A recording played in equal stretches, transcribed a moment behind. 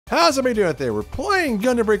How's everybody doing out there? We're playing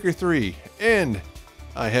Gundam Breaker 3, and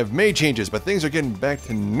I have made changes, but things are getting back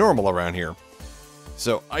to normal around here.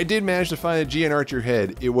 So I did manage to find a GN Archer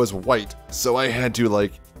head. It was white, so I had to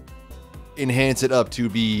like enhance it up to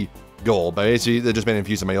be gold. But basically, they just been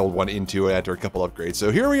infusing my old one into it after a couple upgrades.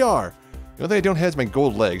 So here we are. The only thing I don't have is my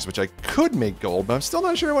gold legs, which I could make gold, but I'm still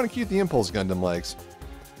not sure I want to keep the Impulse Gundam legs.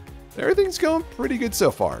 Everything's going pretty good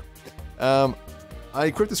so far. I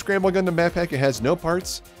equipped the Scramble Gundam backpack. It has no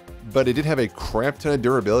parts, but it did have a crap ton of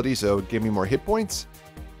durability, so it gave me more hit points.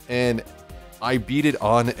 And I beat it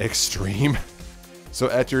on extreme. So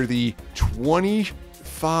after the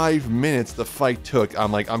 25 minutes the fight took,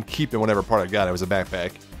 I'm like, I'm keeping whatever part I got. It was a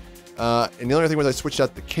backpack. And the only other thing was I switched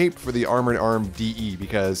out the cape for the Armored Arm DE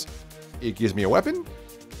because it gives me a weapon,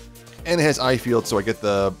 and it has eye field, so I get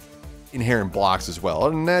the inherent blocks as well.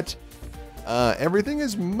 Other than that, everything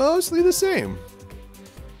is mostly the same.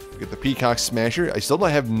 Get the Peacock Smasher. I still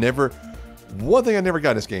have one thing I never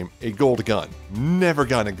got in this game, a gold gun. Never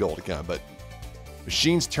gotten a gold gun, but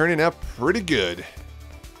machine's turning out pretty good.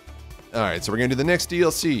 Alright, so we're gonna do the next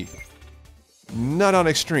DLC. Not on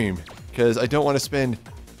extreme, because I don't want to spend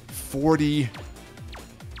 40...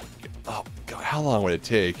 Oh god, how long would it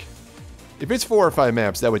take? If it's 4 or 5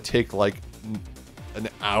 maps, that would take like an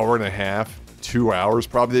hour and a half, 2 hours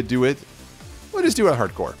probably to do it. We'll just do it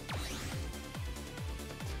hardcore.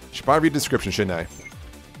 Should probably read the description, shouldn't I?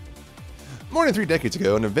 More than 3 decades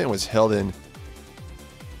ago, an event was held in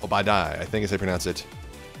Obadai. I think is how you pronounce it.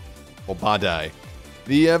 Obadai.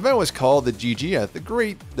 The event was called the GGF,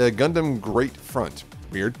 the Gundam Great Front.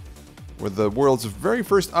 Weird. Where the world's very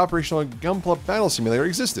first operational Gunpla battle simulator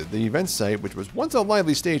existed. The event site, which was once a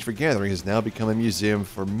lively stage for gathering, has now become a museum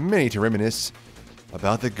for many to reminisce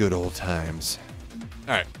about the good old times.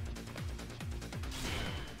 Alright.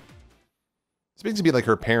 Speaks to be like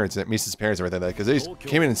her parents and Misa's parents and everything like that, because they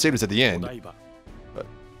came in and saved us at the end. But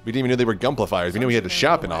we didn't even know they were Gunplifiers. We knew we had to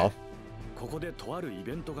shop and all.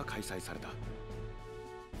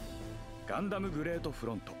 Gundam Great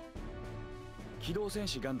Front. 機動戦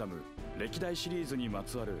士ガンダム歴代シリーズにま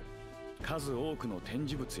つわる数多くの展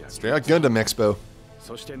示物や Straight out Gundam Expo.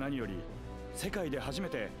 そして何より世界で初め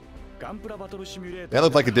てガンプラバトルシミュレーター That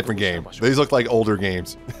looked like a different game. These look like older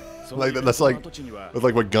games. Like that's like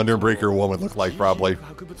what Gundam Breaker 1 would look like probably.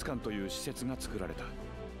 博物館という施設が作られた。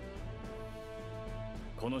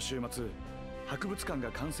この週末博物館が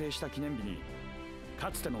完成した記念日に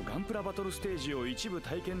It's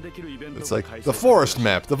like the forest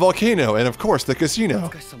map, the volcano, and of course the casino.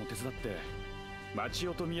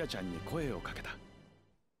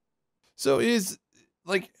 So is,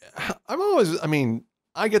 like, I mean,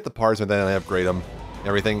 I get the parts and then I upgrade them,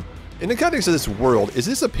 everything. In the context of this world, is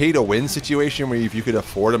this a pay-to-win situation where if you could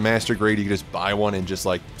afford a master grade, you could just buy one and just,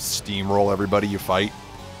 like, steamroll everybody you fight?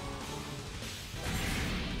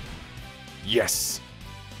 Yes!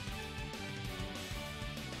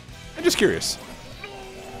 I'm just curious.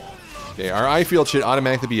 Okay, our eye field should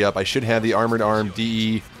automatically be up. I should have the Armored Arm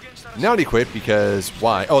DE not equipped because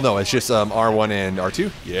why? Oh no, it's just R1 and R2.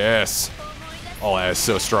 Yes. Oh, that is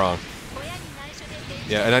so strong.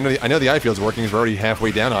 Yeah, and I know the eye field's working. We're already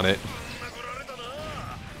halfway down on it.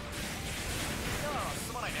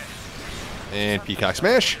 And Peacock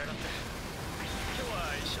Smash.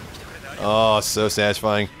 Oh, so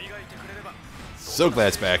satisfying. So glad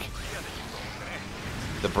it's back.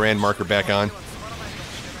 The brand marker back on.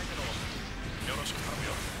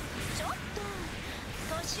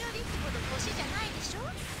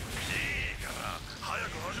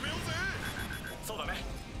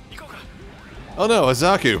 Oh no,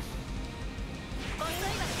 Azaku.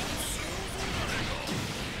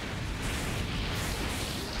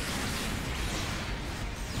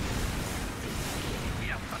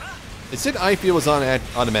 It said eye field was on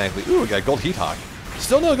automatically. Ooh, we got gold Heat Hawk.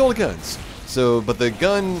 Still no gold guns. So, but the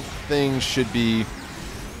gun thing should be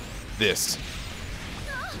this.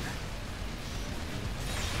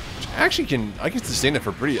 Which actually I can sustain it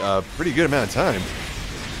for pretty good amount of time.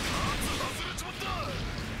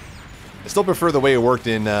 I still prefer the way it worked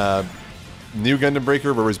in New Gundam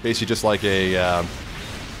Breaker, where it was basically just like a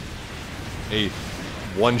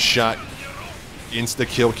one-shot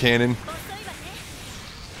insta-kill cannon.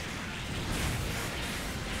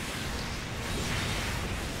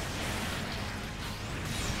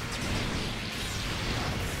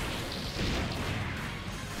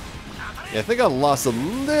 Yeah, I think I lost a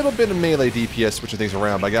little bit of melee DPS switching things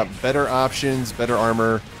around, but I got better options, better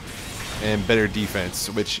armor, and better defense,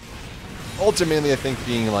 which ultimately I think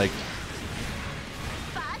being like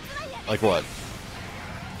what?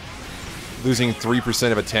 Losing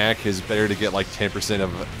 3% of attack is better to get like 10%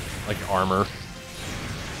 of like armor.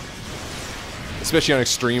 especially on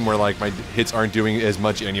extreme where like my hits aren't doing as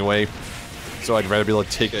much anyway. So I'd rather be able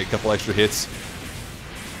to take a couple extra hits.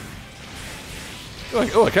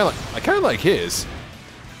 Oh, I kind of like his.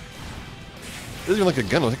 It doesn't even look like a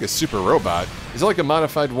gun, it looks like a super robot. Is it like a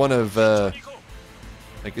modified one of,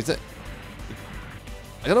 like, is that...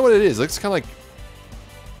 I don't know what it is. It looks kind of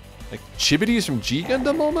like Chibities from G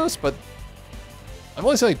Gundam almost, but I've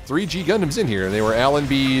only seen like 3 G Gundams in here. They were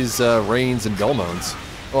Allenby's, Reigns, and Belmont's.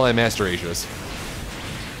 Well, and Master Asia's.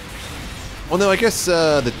 Well, no, I guess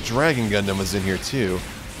the Dragon Gundam was in here too.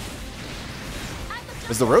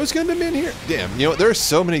 Is the Rose Gundam in here? Damn, you know, there are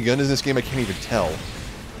so many Gundams in this game I can't even tell.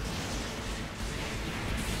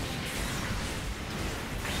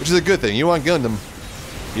 Which is a good thing. You want Gundam,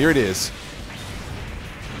 here it is.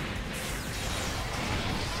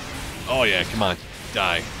 Oh yeah, come on,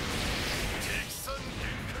 die.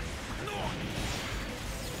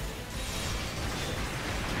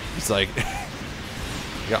 He's like,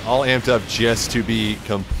 got all amped up just to be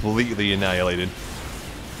completely annihilated.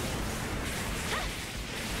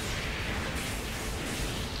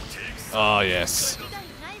 Oh yes.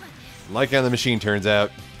 Like how the machine turns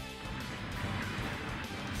out.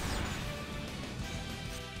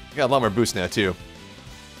 Got a lot more boost now too.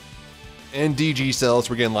 And DG cells,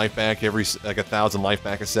 we're getting life back every, like 1,000 life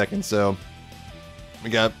back a second, so we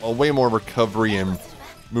got a way more recovery and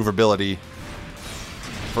movability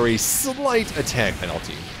for a slight attack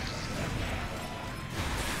penalty.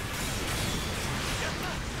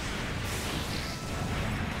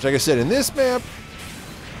 Which, like I said, in this map,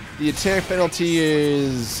 the attack penalty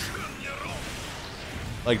is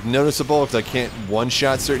like noticeable because I can't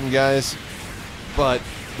one-shot certain guys, but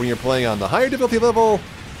when you're playing on the higher difficulty level,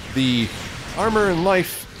 the armor and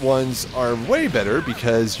life ones are way better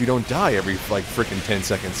because you don't die every like frickin' 10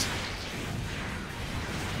 seconds.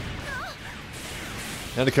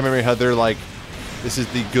 Now to commemorate how they're like, this is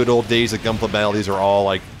the good old days of Gunpla Battle. These are all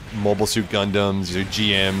like Mobile Suit Gundams, these are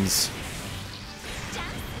GMs,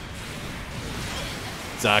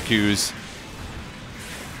 Zaku's.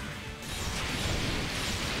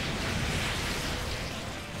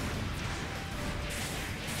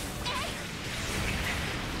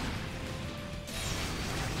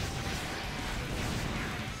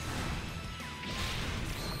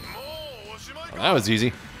 Well, that was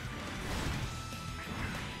easy.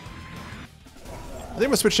 I think I'm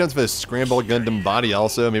gonna switch down to the Scramble Gundam body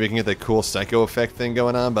also. Maybe I can get that cool psycho effect thing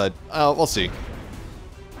going on, but we'll see.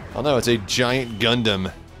 Oh no, it's a giant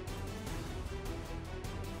Gundam.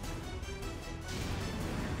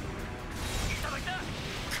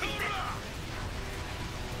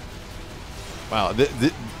 Wow,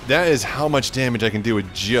 that is how much damage I can do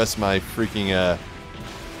with just my freaking,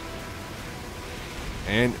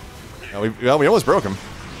 and we almost broke him.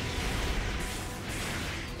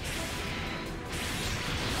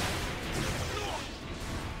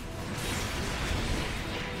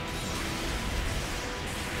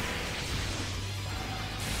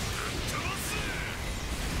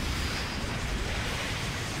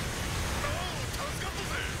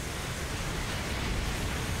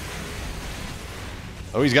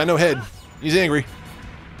 Oh, he's got no head. He's angry.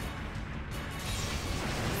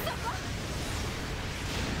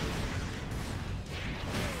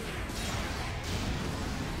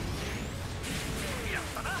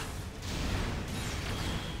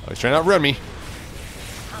 Oh, he's trying to outrun me.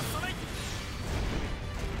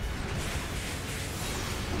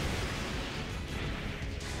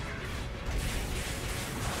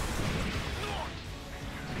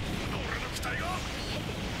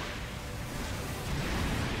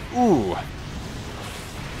 Ooh.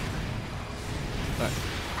 Alright.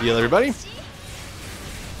 Heal everybody.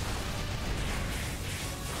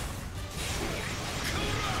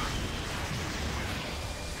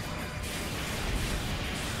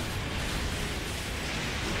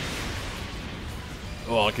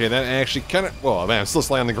 Oh, okay, that actually kind of... Whoa, man, I'm still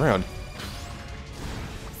sliding on the ground.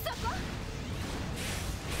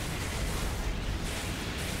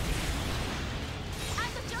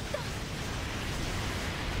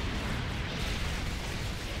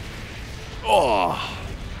 Oh,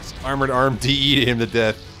 armored arm DE'd him to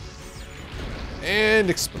death. And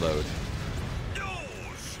explode.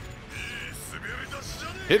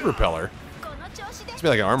 Hit repeller. Must be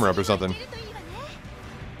like an armor up or something.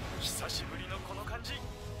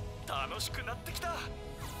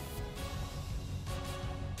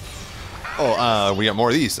 Oh, we got more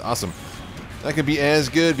of these. Awesome. That could be as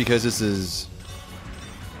good because this is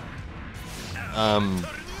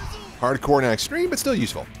hardcore and extreme, but still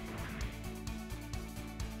useful.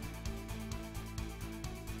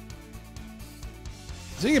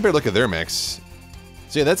 So you can better look at their mechs.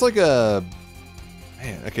 So yeah, that's like a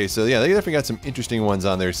Man, okay, so yeah, they definitely got some interesting ones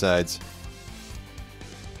on their sides.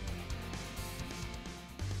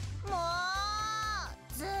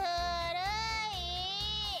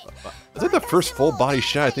 Is that the first full body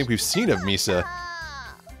shot I think we've seen of Misa?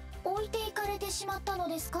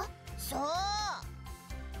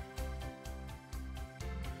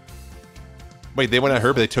 Wait, they went at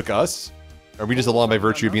her, but they took us? Or are we just along by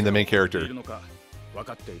virtue of being the main character?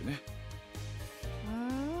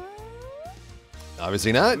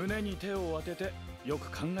 Obviously not.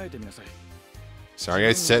 Sorry,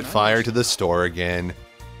 I set fire to the store again.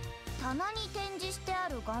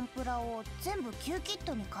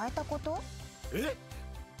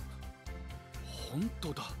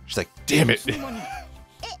 She's like, damn it.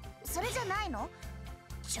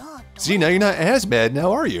 See, now you're not as bad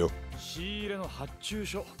now, are you?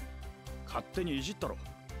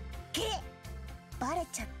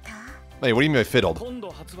 Wait, what do you mean I fiddled?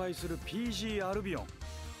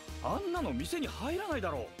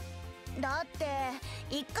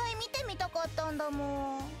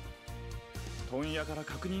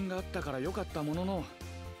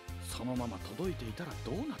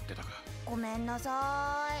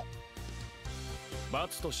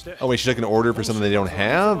 Oh wait, she took an order for something they don't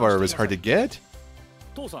have, or it was hard to get?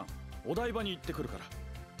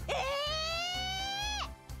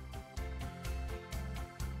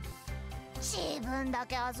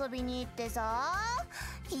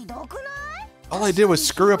 All I did was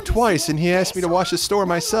screw up twice, and he asked me to watch the store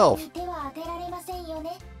myself.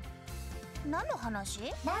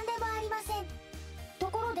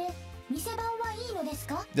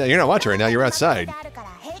 Yeah, you're not watching right now, you're outside.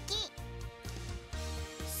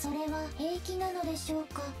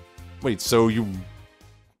 Wait, so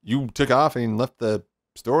you took off and left the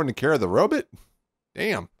store in the care of the robot?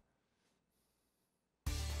 Damn.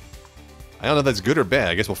 I don't know if that's good or bad.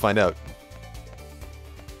 I guess we'll find out.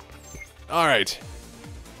 Alright.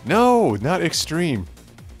 No, not extreme.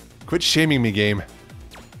 Quit shaming me, game.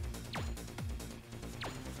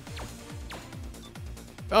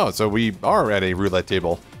 Oh, so we are at a roulette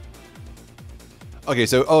table. Okay,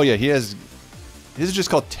 so, oh yeah, he has... This is just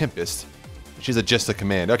called Tempest. She's just a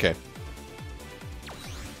command. Okay.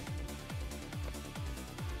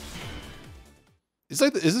 Is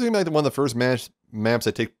this gonna be like one of the first maps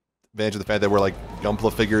that take advantage of the fact that we're like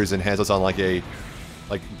Gunpla figures and has us on like a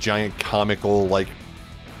giant comical like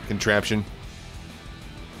contraption?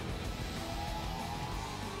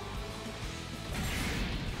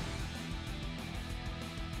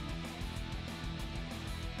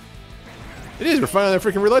 It is. We're finally on that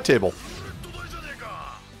freaking roulette table.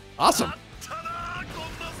 Awesome.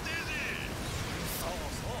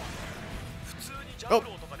 Oh.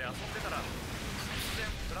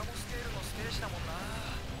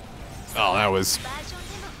 Oh, that was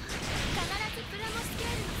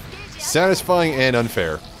satisfying and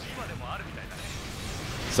unfair.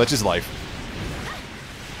 Such is life.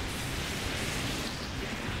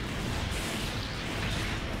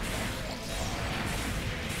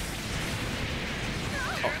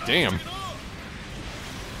 Oh, damn.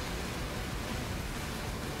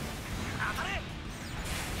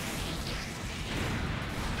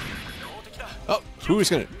 Oh, who's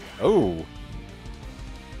gonna... Oh.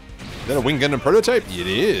 Is that a Wing Gundam prototype? It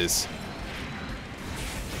is.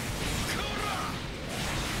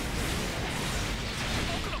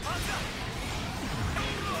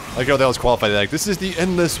 I like how that was qualified. Like, this is the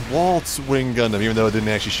Endless Waltz Wing Gundam, even though it didn't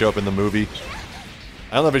actually show up in the movie.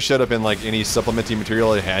 I don't know if it showed up in like any supplementing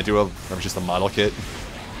material. It had to have, or it was just a model kit.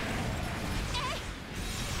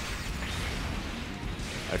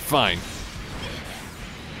 Alright, fine.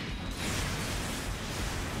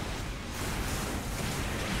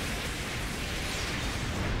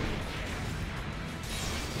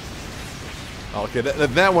 Okay,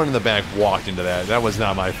 that one in the back walked into that. That was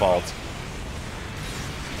not my fault.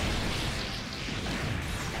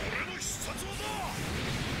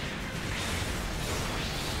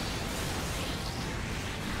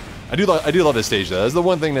 I do love this stage though. That's the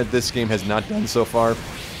one thing that this game has not done so far.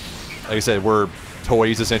 Like I said, we're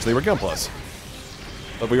toys essentially. We're Gunplas,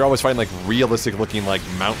 but we're always fighting like realistic looking like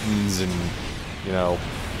mountains and you know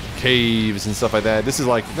caves and stuff like that. This is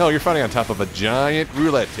like no, you're fighting on top of a giant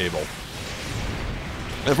roulette table.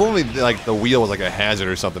 And if only like the wheel was like a hazard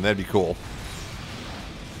or something, that'd be cool.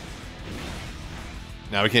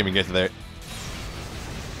 Now we can't even get to there.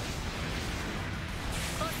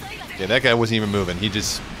 Yeah, that guy wasn't even moving. He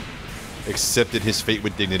just accepted his fate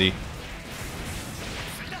with dignity.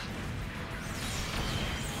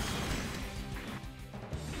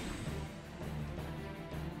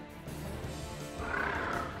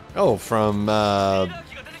 Oh, from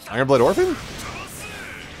Iron Blood Orphan?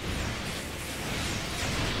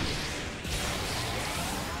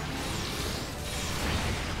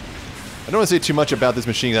 I don't want to say too much about this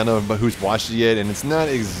machine. I don't know who's watched it yet, and it's not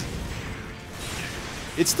it's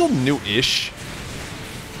still new-ish.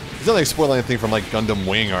 It's not like spoiling anything from like Gundam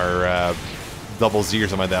Wing or Double Z or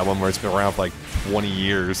something like that one where it's been around for like 20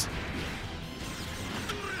 years.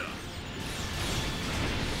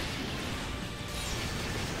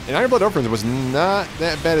 And Iron Blood Orphans was not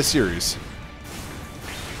that bad a series.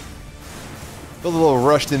 Felt a little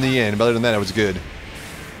rushed in the end, but other than that, it was good.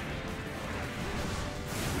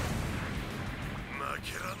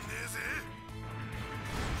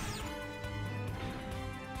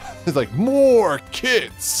 It's like, more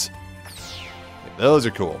kits! Those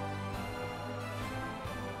are cool.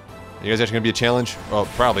 You guys actually gonna be a challenge? Well,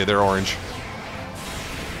 probably, they're orange.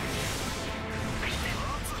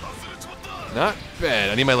 Not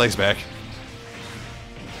bad. I need my legs back.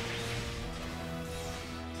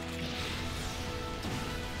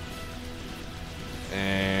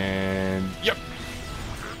 And... yep.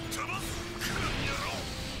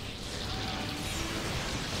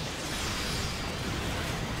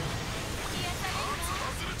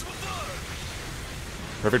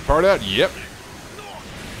 Perfect part out? Yep.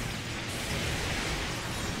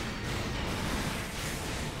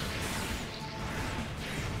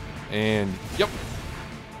 And, yep.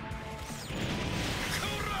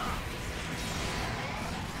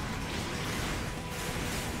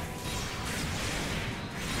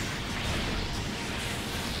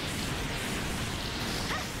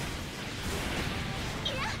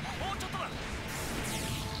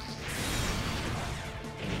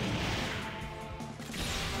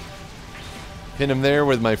 Pin him there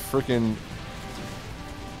with my frickin'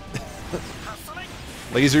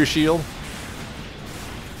 laser shield.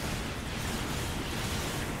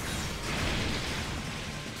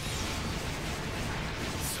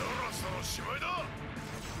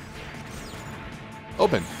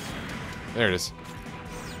 Open. There it is.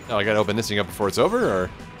 Oh, I gotta open this thing up before it's over, or?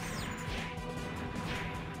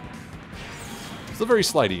 Still very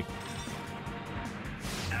slidey.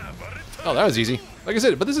 Oh, that was easy. Like I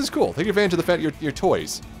said, but this is cool. Take advantage of the fact your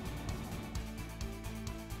toys.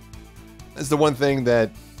 That's the one thing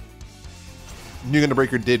that New Gundam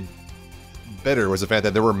Breaker did better, was the fact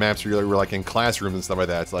that there were maps where you were like in classrooms and stuff like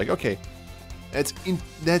that. It's like, okay, that's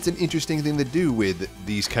an interesting thing to do with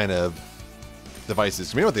these kind of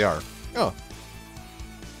devices. You know what they are? Oh,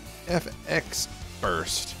 FX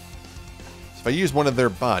burst. So if I use one of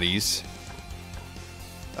their bodies,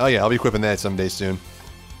 oh yeah, I'll be equipping that someday soon.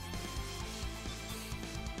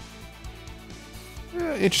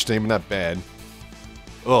 Interesting, but not bad.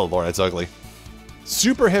 Oh lord, that's ugly.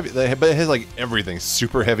 Super heavy, but it has like everything.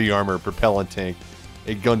 Super heavy armor, propellant tank,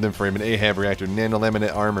 a Gundam frame, an AHAB reactor,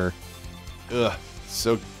 nanolaminate armor. Ugh,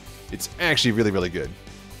 so it's actually really, really good.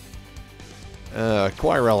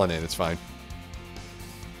 Quirel in it, it's fine.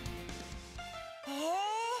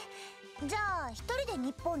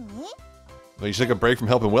 Well, you took a break from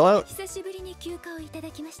helping Will out?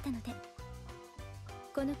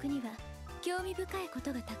 興味深いこ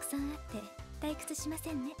とがたくさんあって退屈しま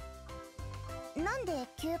せんね。なんで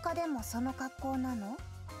休暇でもその格好なの？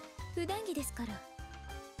普段着ですから。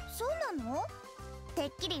そうなの？て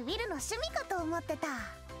っきりウィルの趣味かと思ってた。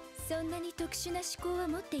そんなに特殊な思考は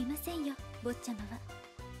持っていませんよ、坊ちゃまは。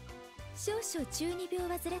少々中二病を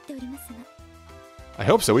患っておりますが。I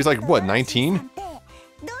hope so. He's like what, 19? どう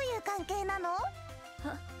いう関係なの？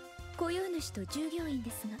あ、雇用主と従業員で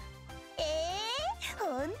すが。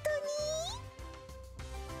本当に？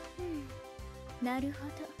なるほ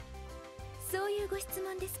ど。そういうご質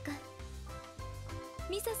問ですか。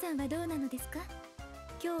ミサさんはどうなのですか？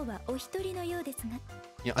今日はお一人のようですが。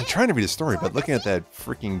Yeah, I'm trying to read a story, but looking at that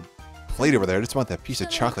freaking plate over there, I just want that piece of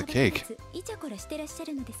chocolate cake. イチャコラしてらっしゃ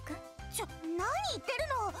るのですか？何言ってる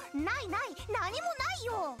の？ないない、何もない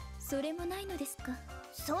よ。それもないのですか？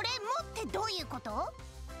それもってどういうこと？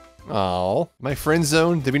 Oh, my friend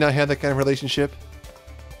zone? Did we not have that kind of relationship?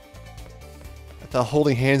 I thought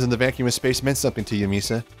holding hands in the vacuum of space meant something to you,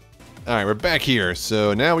 Misa. Alright, we're back here.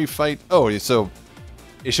 So now we fight... Oh, so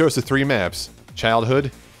it shows the 3 maps.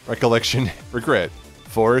 Childhood, Recollection, Regret.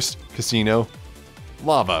 Forest, Casino,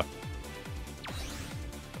 Lava.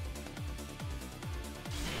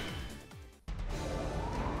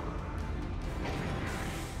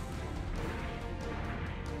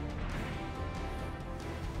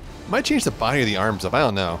 Might change the body of the arms up. I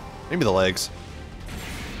don't know. Maybe the legs.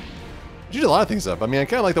 Change a lot of things up. I mean, I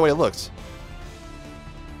kind of like the way it looks.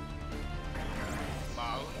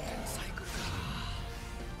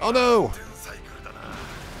 Oh no!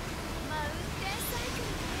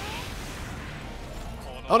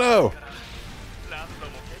 Oh no!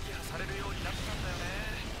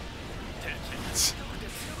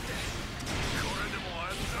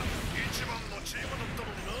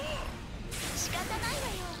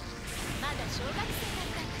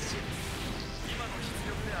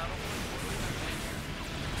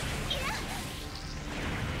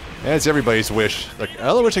 That's everybody's wish. Like, I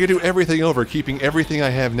only wish I could do everything over, keeping everything I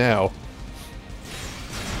have now.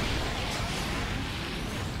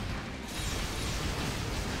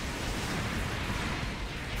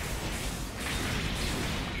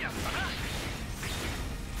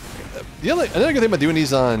 Another good thing about doing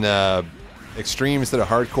these on extreme instead of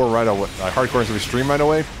hardcore hardcore instead of extreme right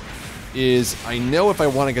away, is I know if I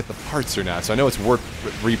want to get the parts or not. So I know it's worth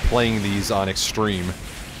replaying these on extreme.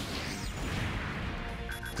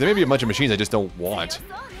 There may be a bunch of machines I just don't want.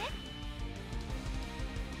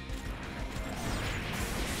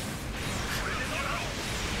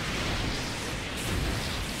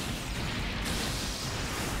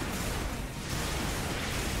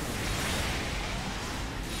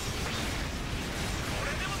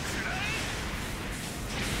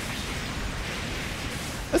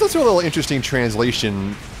 That's also a little interesting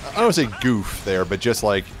translation. I don't want to say goof there, but just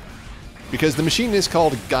like, because the machine is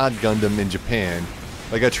called God Gundam in Japan.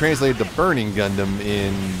 Like I translated the Burning Gundam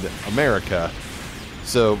in America.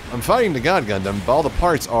 So I'm fighting the God Gundam, but all the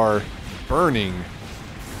parts are burning.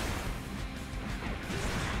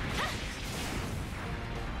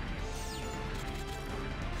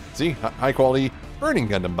 See? High quality Burning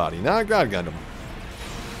Gundam body, not God Gundam.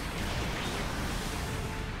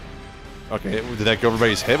 Okay, did that go over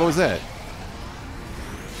everybody's head? What was that?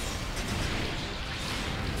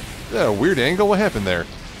 Is that a weird angle? What happened there?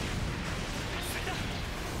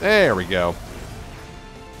 There we go.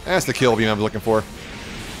 That's the kill beam I'm looking for.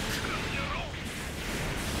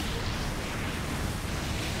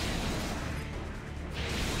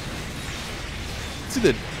 See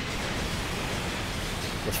the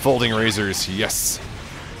folding razors, yes.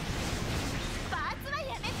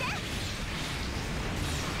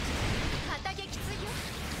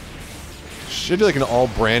 Should I do like an all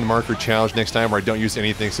brand marker challenge next time where I don't use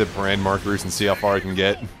anything except brand markers and see how far I can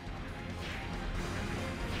get?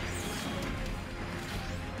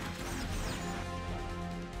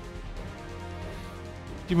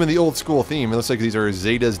 Even the old school theme, it looks like these are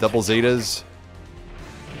Zetas, double Zetas.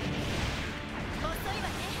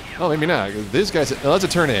 Oh, maybe not. This guy's... Oh, that's a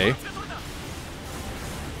turn A.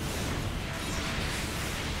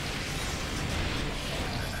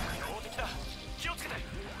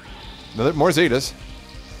 Another, more Zetas.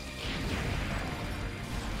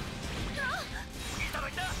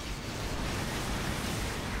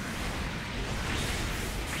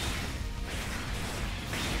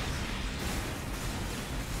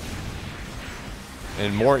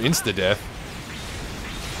 And more insta-death.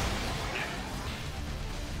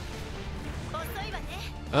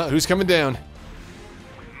 Who's coming down?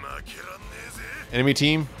 Enemy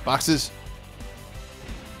team? Boxes?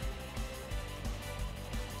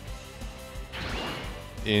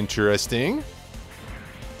 Interesting.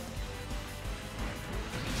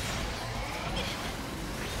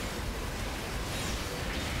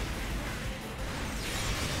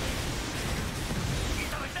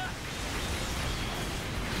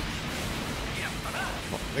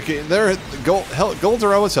 Okay, there. Golds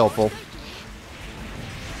are always helpful.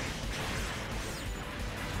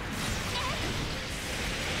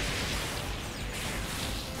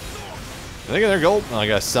 Did I get their gold? Oh, I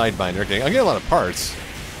got a sidebinder. Okay, I get a lot of parts.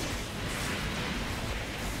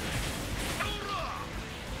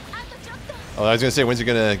 Oh, I was gonna say, when's he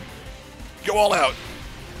gonna go all out?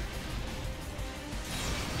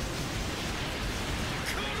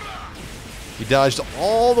 He dodged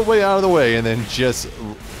all the way out of the way and then just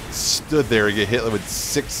stood there and get hit with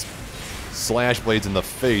 6 slash blades in the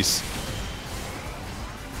face.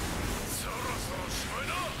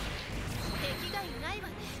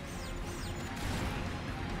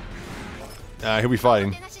 Who we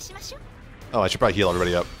fighting? Oh, I should probably heal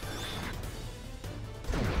everybody up.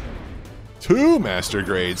 2 master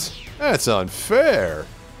grades. That's unfair.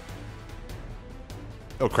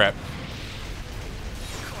 Oh crap.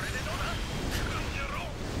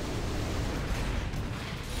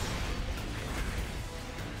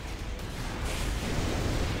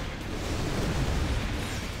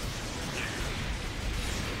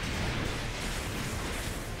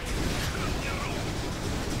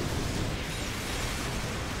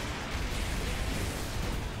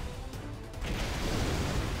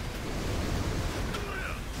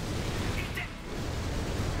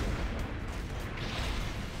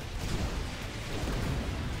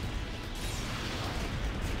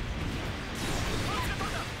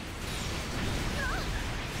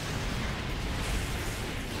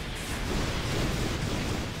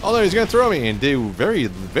 Oh no, he's gonna throw me and do very,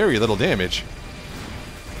 very little damage.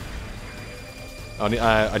 Oh,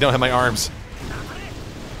 I don't have my arms.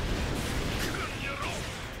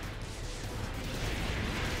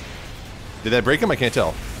 Did that break him? I can't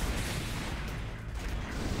tell.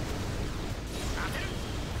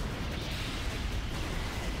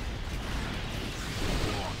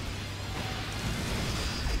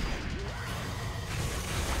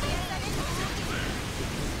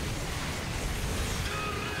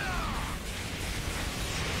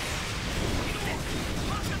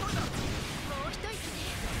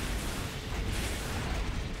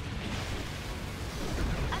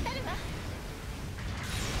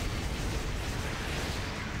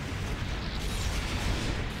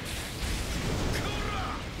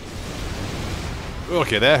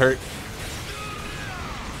 Okay, that hurt.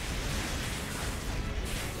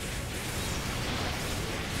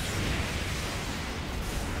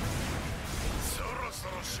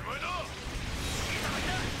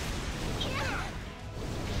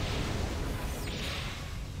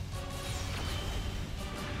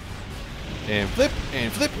 And flip,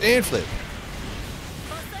 and flip, and flip.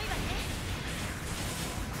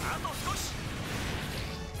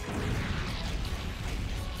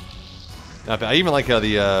 I even like how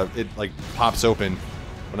the it like pops open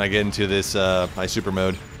when I get into this my super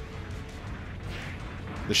mode.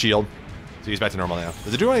 The shield. So he's back to normal now.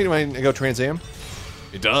 Does it do when I go Trans Am?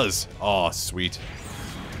 It does. Oh, sweet.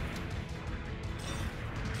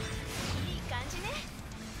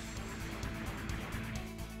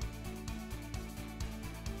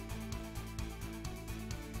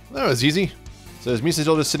 That was easy. So is Misa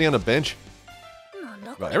still just sitting on a bench?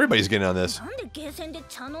 Well, everybody's getting on this.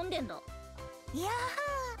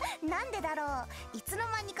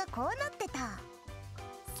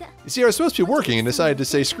 You see, I was supposed to be working and decided to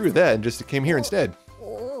say screw that and just came here instead.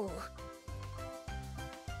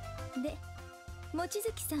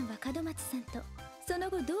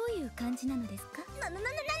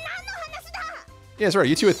 Yeah, sorry,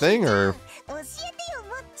 you two a thing, or...?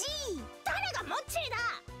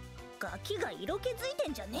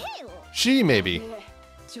 She, maybe.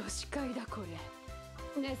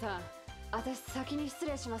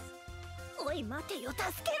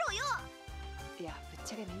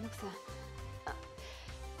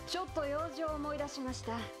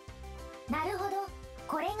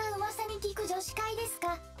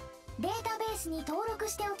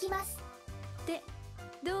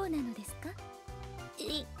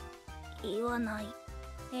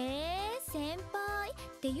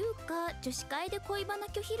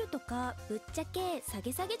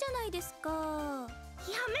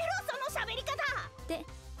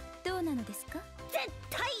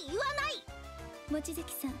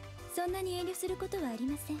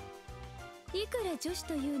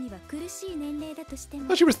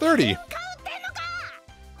 Oh, she was 30.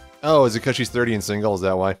 Oh, is it because she's 30 and single? Is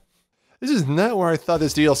that why? This is not where I thought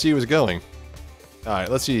this DLC was going. Alright,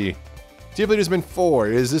 let's see. Team leader's been 4.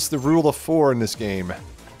 Is this the rule of 4 in this game?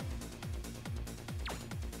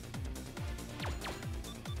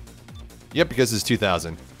 Yep, because it's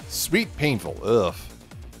 2000. Sweet painful. Ugh.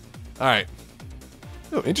 Alright.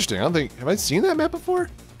 Oh, interesting. I don't think... Have I seen that map before?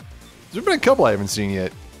 There's been a couple I haven't seen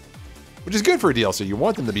yet. Which is good for a DLC. You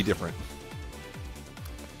want them to be different.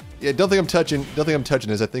 Yeah, don't think I'm touching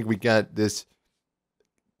this. I think we got this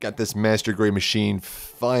Master Grade machine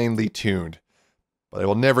finely tuned. But I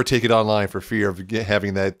will never take it online for fear of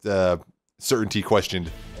having that certainty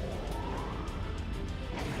questioned.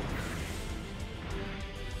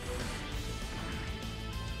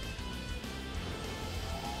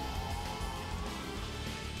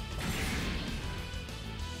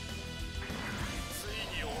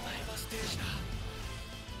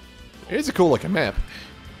 It's a cool looking map.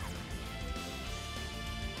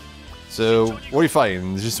 So, what are you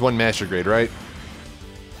fighting? There's just one Master Grade, right?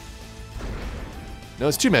 No,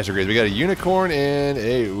 it's 2 Master Grades. We got a Unicorn and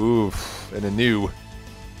a oof and a new.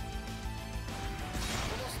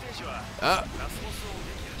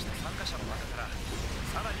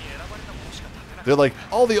 They're like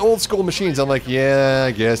all the old school machines. I'm like, yeah,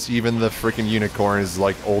 I guess even the freaking Unicorn is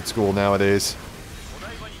like old school nowadays.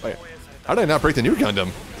 Wait, how did I not break the new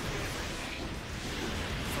Gundam?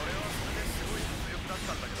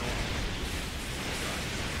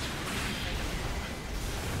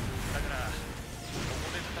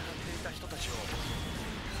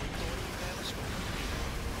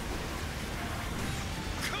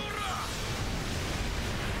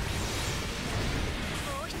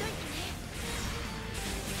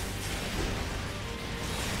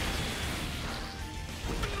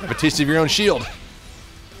 Have a taste of your own shield.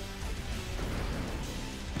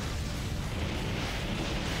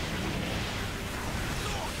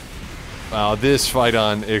 Wow, this fight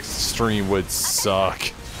on Extreme would suck.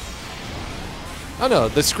 I don't know,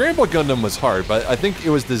 the Scramble Gundam was hard, but I think it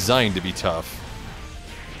was designed to be tough.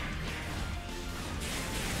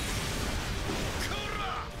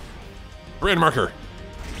 Brand marker.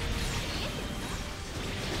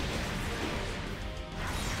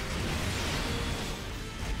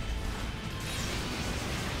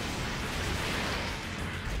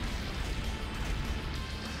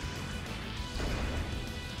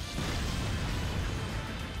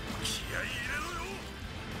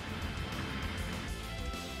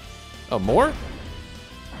 Oh, more?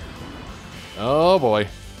 Oh boy.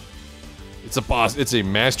 It's a boss. It's a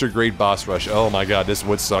master grade boss rush. Oh my god, this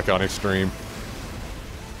would suck on extreme.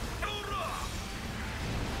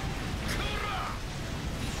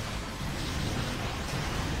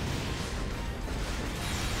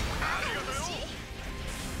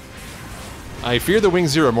 I fear the Wing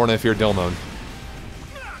Zero more than I fear Delmon.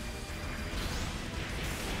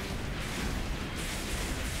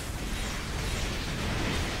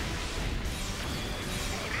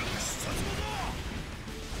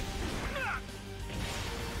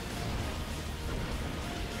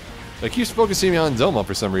 It keeps focusing me on Delmon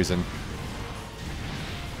for some reason.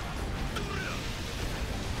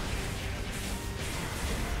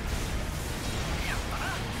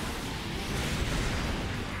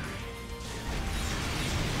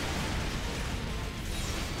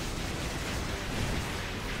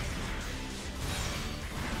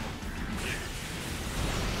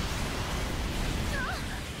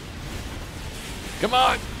 Come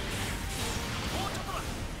on!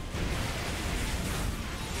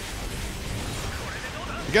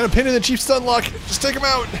 You got a pin in the Chief Stun Lock. Just take him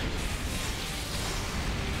out.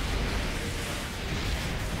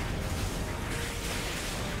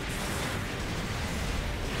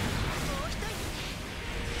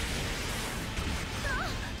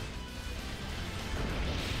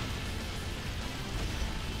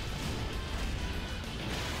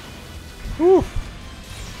 Whew.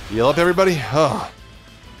 Heal up, everybody. Oh.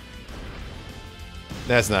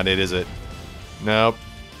 That's not it, is it? Nope.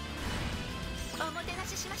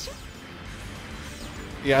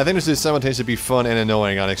 Yeah, I think this is simultaneously be fun and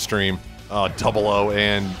annoying on extreme. Double O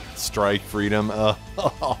and strike freedom. Once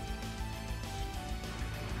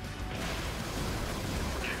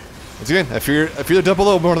again, I fear the double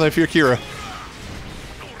O more than I fear Kira.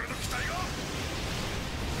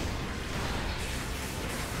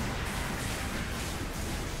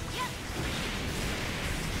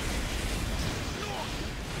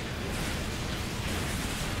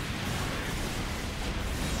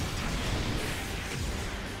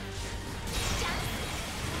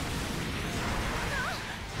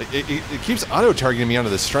 It keeps auto-targeting me onto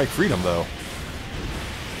the strike freedom, though.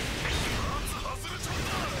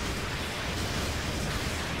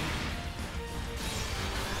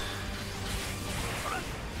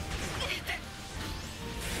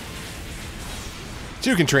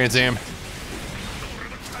 Two can Trans-Am.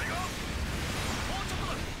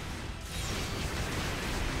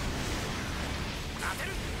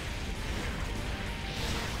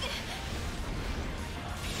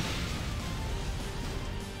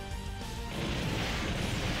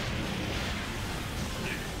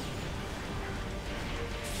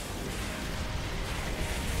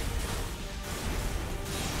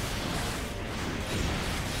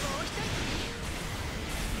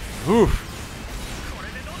 Oof.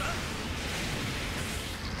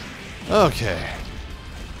 Okay.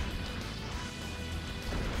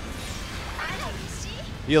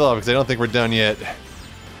 Heal up, because I don't think we're done yet.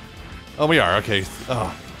 Oh, we are. Okay.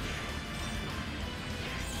 Oh.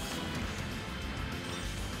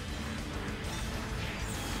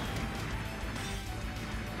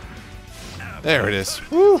 There it is.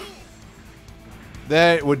 Woo.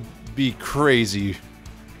 That would be crazy.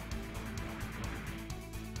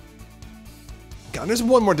 God, there's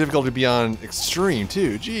one more difficulty beyond extreme,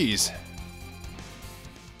 too. Jeez.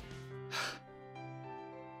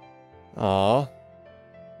 Aww.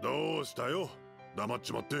 どうしたよ黙っ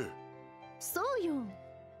ちまってそうよ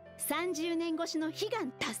30年越しの悲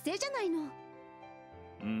願達成じゃないの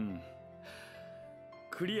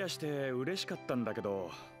クリアして嬉しかったんだけ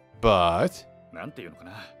ど But なんていうのか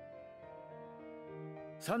な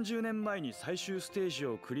30年前に最終ステージ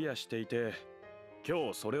をクリアしていて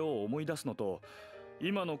今日それを思い出すのと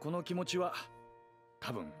今のこの気持ちは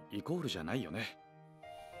多分イコールじゃないよね。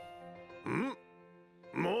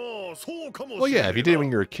Well, yeah, if you did it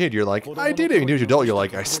when you were a kid, you're like, I did it. When you're an adult, you're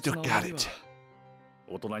like, I still got it.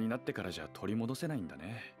 大人になってからじゃ取り戻せないんだ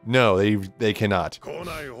ね。No, they cannot.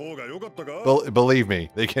 Believe me,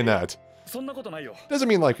 they cannot. そんなことないよ。Doesn't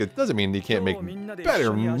mean they can't make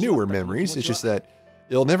better, newer memories. It's just that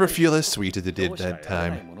it'll never feel as sweet as it did that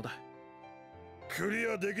time. クリ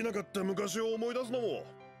アできなかった昔を思い出すのも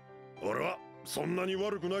俺はそんなに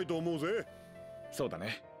悪くないと思うぜ。そうだ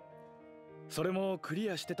ね。それもクリ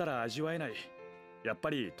アしてたら味わえない。やっぱ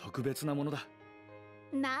り特別なものだ。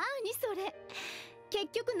なにそれ。結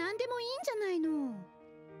局何でもいいんじゃないの。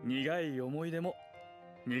苦い思い出も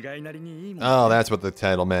苦いなりにいいもん。Oh, that's what the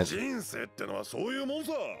title meant. 人生ってのはそういうもん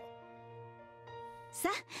さ。さ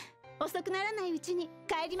あ、遅くならないうちに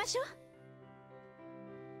帰りましょう。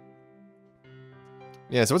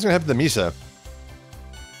Yeah, so what's gonna happen to Misa?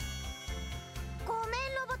 ごめん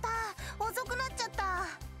ロボタ、遅くなっちゃった。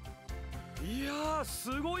いやー、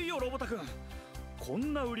すごいよロボタくん。こ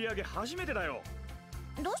んな売り上げ初めてだよ。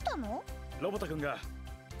どうしたの？ロボタくんが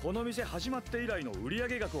この店始まって以来の売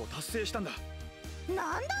上額を達成したんだ。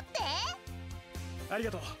なんだって？あり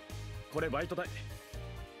がとう。これバイト代。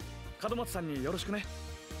門松さんによろしくね。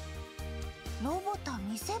ロボタ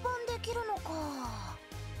店番できるのか。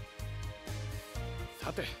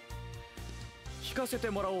さて、聞かせて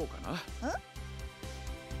もらおうかな。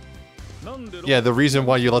なんで Yeah, the reason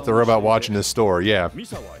why you let the robot watch in the store, yeah. ミ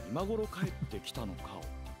サは今頃帰ってきたのかを。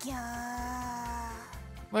ぎゃ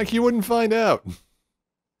ー。 Like you wouldn't find out.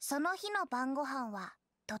 その日の晩ご飯は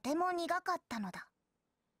とても苦かったのだ。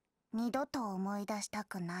二度と思い出した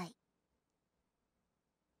くない。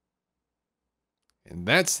And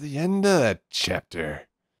that's the end of that chapter.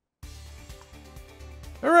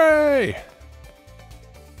 Hooray!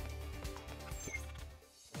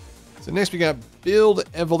 So next we got Build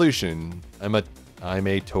Evolution. I'm a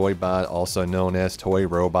toy bot, also known as Toy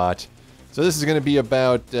Robot. So this is going to be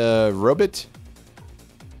about Robot.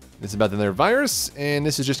 This is about their virus, and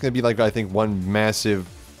this is just going to be like, I think, one massive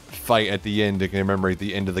fight at the end to commemorate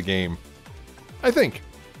the end of the game. I think.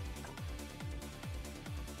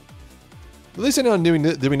 At least I know doing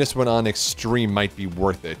this one on Extreme might be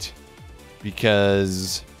worth it.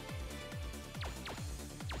 Because...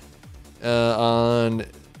 on...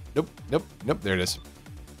 Nope, there it is.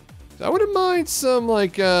 I wouldn't mind some,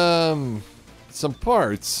 like, some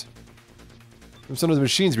parts from some of the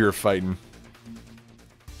machines we were fighting.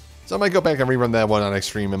 So I might go back and rerun that one on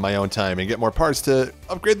Extreme in my own time and get more parts to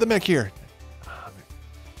upgrade the mech here.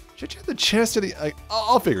 Should you have the chance to the...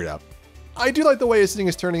 I'll figure it out. I do like the way this thing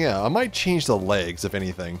is turning out. I might change the legs, if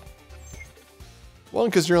anything. One,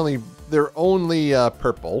 because they're only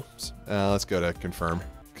purple. Let's go to confirm.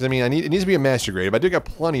 Because I mean, it needs to be a master grade, but I do got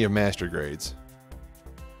plenty of master grades.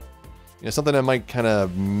 You know, something that might kind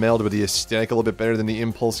of meld with the aesthetic a little bit better than the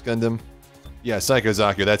Impulse Gundam. Yeah, Psycho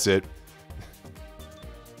Zaku, that's it.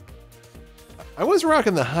 I was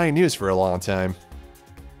rocking the high news for a long time.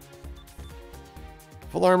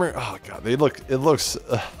 Full armor. Oh god, it looks.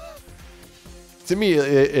 To me,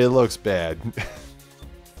 it looks bad.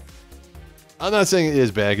 I'm not saying it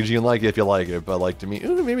is bad because you can like it if you like it, but like to me,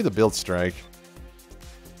 ooh, maybe the build strike.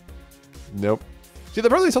 Nope. See, the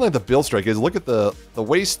probably something like the build strike is look at the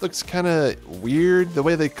waist looks kind of weird the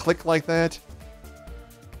way they click like that.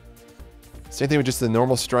 Same thing with just the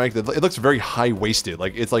normal strike. It looks very high waisted.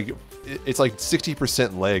 Like it's like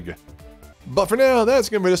 60% leg. But for now, that's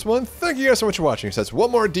gonna be this one. Thank you guys so much for watching. So that's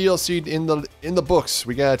one more DLC in the books.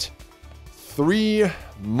 We got 3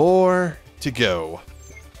 more to go.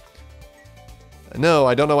 No,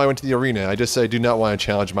 I don't know why I went to the arena. I just said I do not want to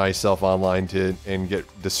challenge myself online and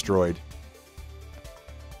get destroyed.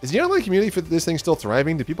 Is the online community for this thing still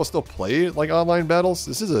thriving? Do people still play like online battles?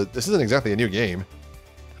 This isn't exactly a new game.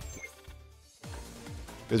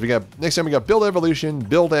 Because next time we got Build Evolution,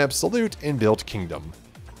 Build Absolute, and Build Kingdom.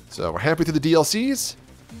 So we're happy through the DLCs,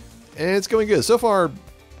 and it's going good. So far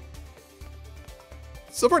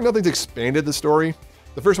nothing's expanded the story.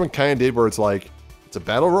 The first one kind of did, where it's like, it's a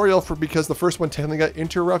battle royale because the first one technically got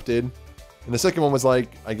interrupted. And the second one was like,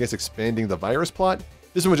 I guess, expanding the virus plot.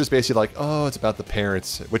 This one was just basically like, oh, it's about the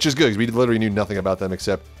parents, which is good because we literally knew nothing about them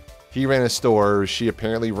except he ran a store. She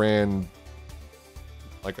apparently ran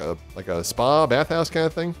like a spa, bathhouse kind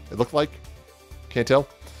of thing. It looked like. Can't tell.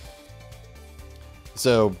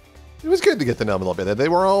 So it was good to get to know them a little bit. They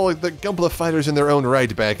were all like the Gunpla fighters in their own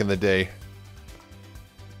right back in the day.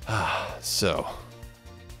 So,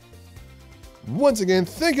 once again,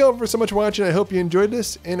 thank you all for so much for watching. I hope you enjoyed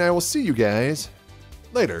this, and I will see you guys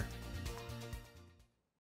later.